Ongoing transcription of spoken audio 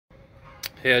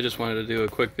Hey, I just wanted to do a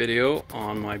quick video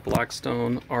on my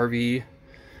Blackstone RV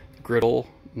griddle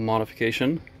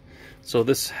modification. So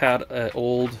this had an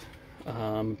old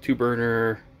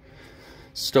 2-burner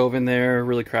stove in there,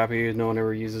 really crappy, no one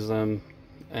ever uses them,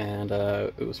 and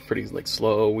it was pretty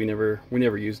slow. We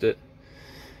never used it.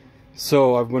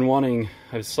 So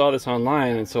I saw this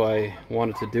online, and so I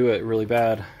wanted to do it really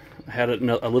bad. I had it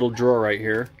in a little drawer right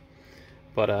here,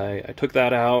 but I took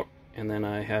that out, and then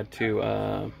I had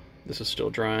to this is still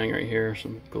drying right here,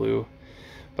 some glue,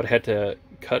 but I had to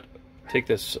take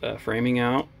this framing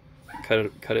out,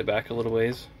 cut it back a little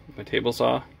ways with my table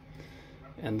saw,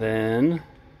 and then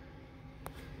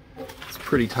it's a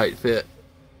pretty tight fit.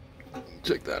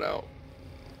 Check that out.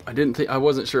 I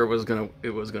wasn't sure it was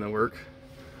gonna work,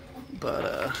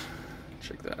 but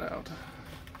check that out.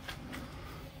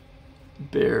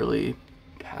 Barely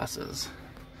passes,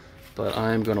 but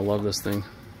I'm gonna love this thing.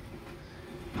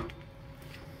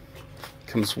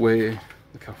 Comes way,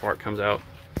 look how far it comes out.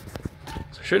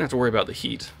 So I shouldn't have to worry about the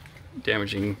heat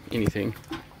damaging anything.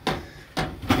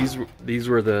 These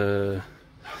were the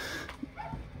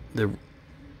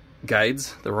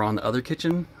guides that were on the other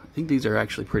kitchen. I think these are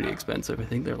actually pretty expensive. I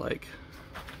think they're like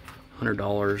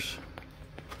 $100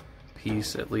 a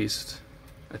piece at least.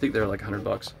 I think they're like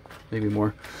 $100, maybe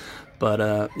more.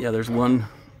 But yeah, there's one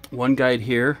guide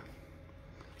here,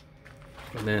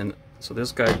 and then so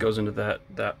this guide goes into that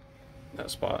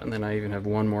spot, and then I even have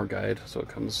one more guide, so it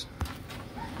comes,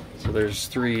 so there's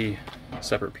 3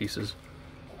 separate pieces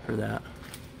for that.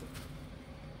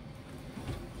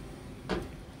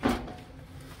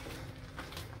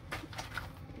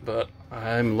 But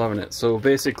I'm loving it. So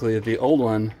basically the old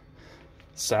one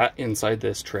sat inside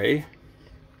this tray,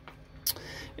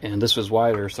 and this was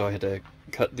wider, so I had to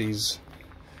cut these,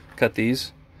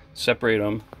 separate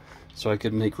them so I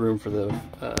could make room for the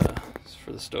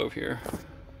stove here.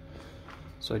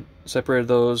 So I separated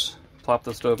those, plopped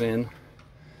the stove in,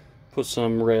 put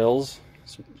some rails,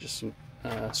 just some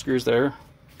screws there,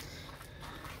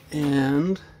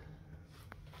 and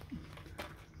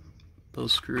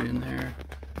those screw in there.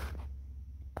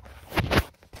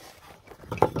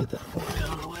 Get that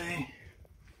out of the way.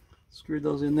 Screwed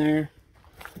those in there.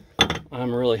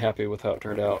 I'm really happy with how it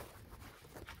turned out.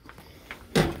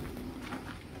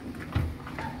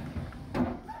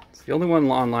 It's the only one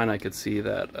online I could see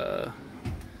that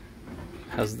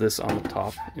has this on the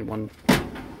top in one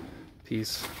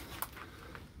piece,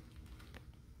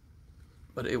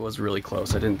 but it was really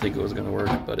close. I didn't think it was going to work,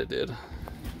 but it did.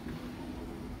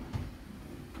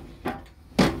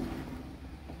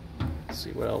 Let's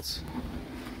see what else.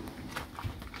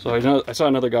 So I saw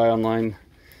another guy online.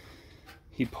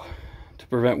 To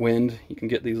prevent wind, you can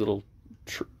get these little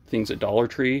things at Dollar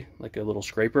Tree, like a little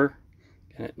scraper,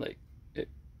 and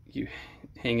you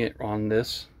hang it on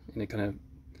this, and it kind of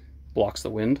blocks the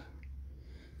wind.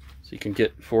 So you can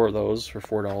get 4 of those for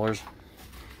 $4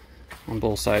 on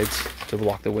both sides to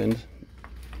block the wind.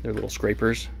 They're little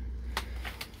scrapers.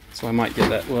 So I might get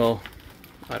that. Well,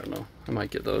 I don't know. I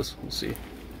might get those. We'll see.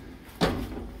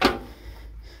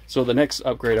 So the next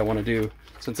upgrade I want to do,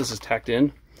 since this is tacked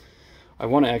in, I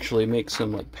want to actually make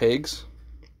some like pegs,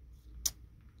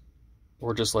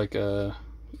 or just like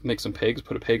make some pegs.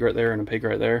 Put a peg right there and a peg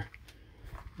right there,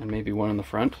 and maybe one in the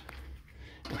front,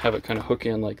 and have it kind of hook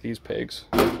in like these pegs.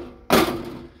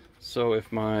 So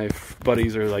if my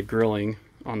buddies are like grilling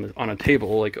on a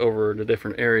table, like over in a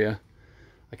different area,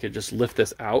 I could just lift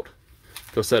this out,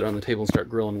 go set it on the table, and start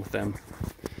grilling with them.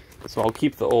 So I'll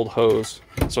keep the old hose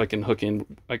so I can hook in.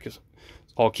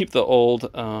 I'll keep the old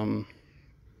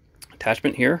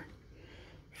attachment here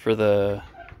for the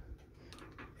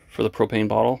propane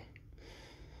bottle,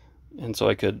 and so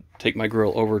I could take my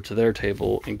grill over to their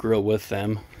table and grill with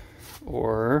them.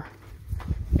 Or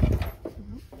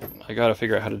I gotta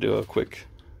figure out how to do a quick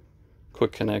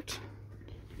connect.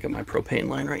 Got my propane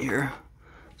line right here,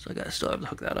 so I still have to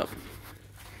hook that up.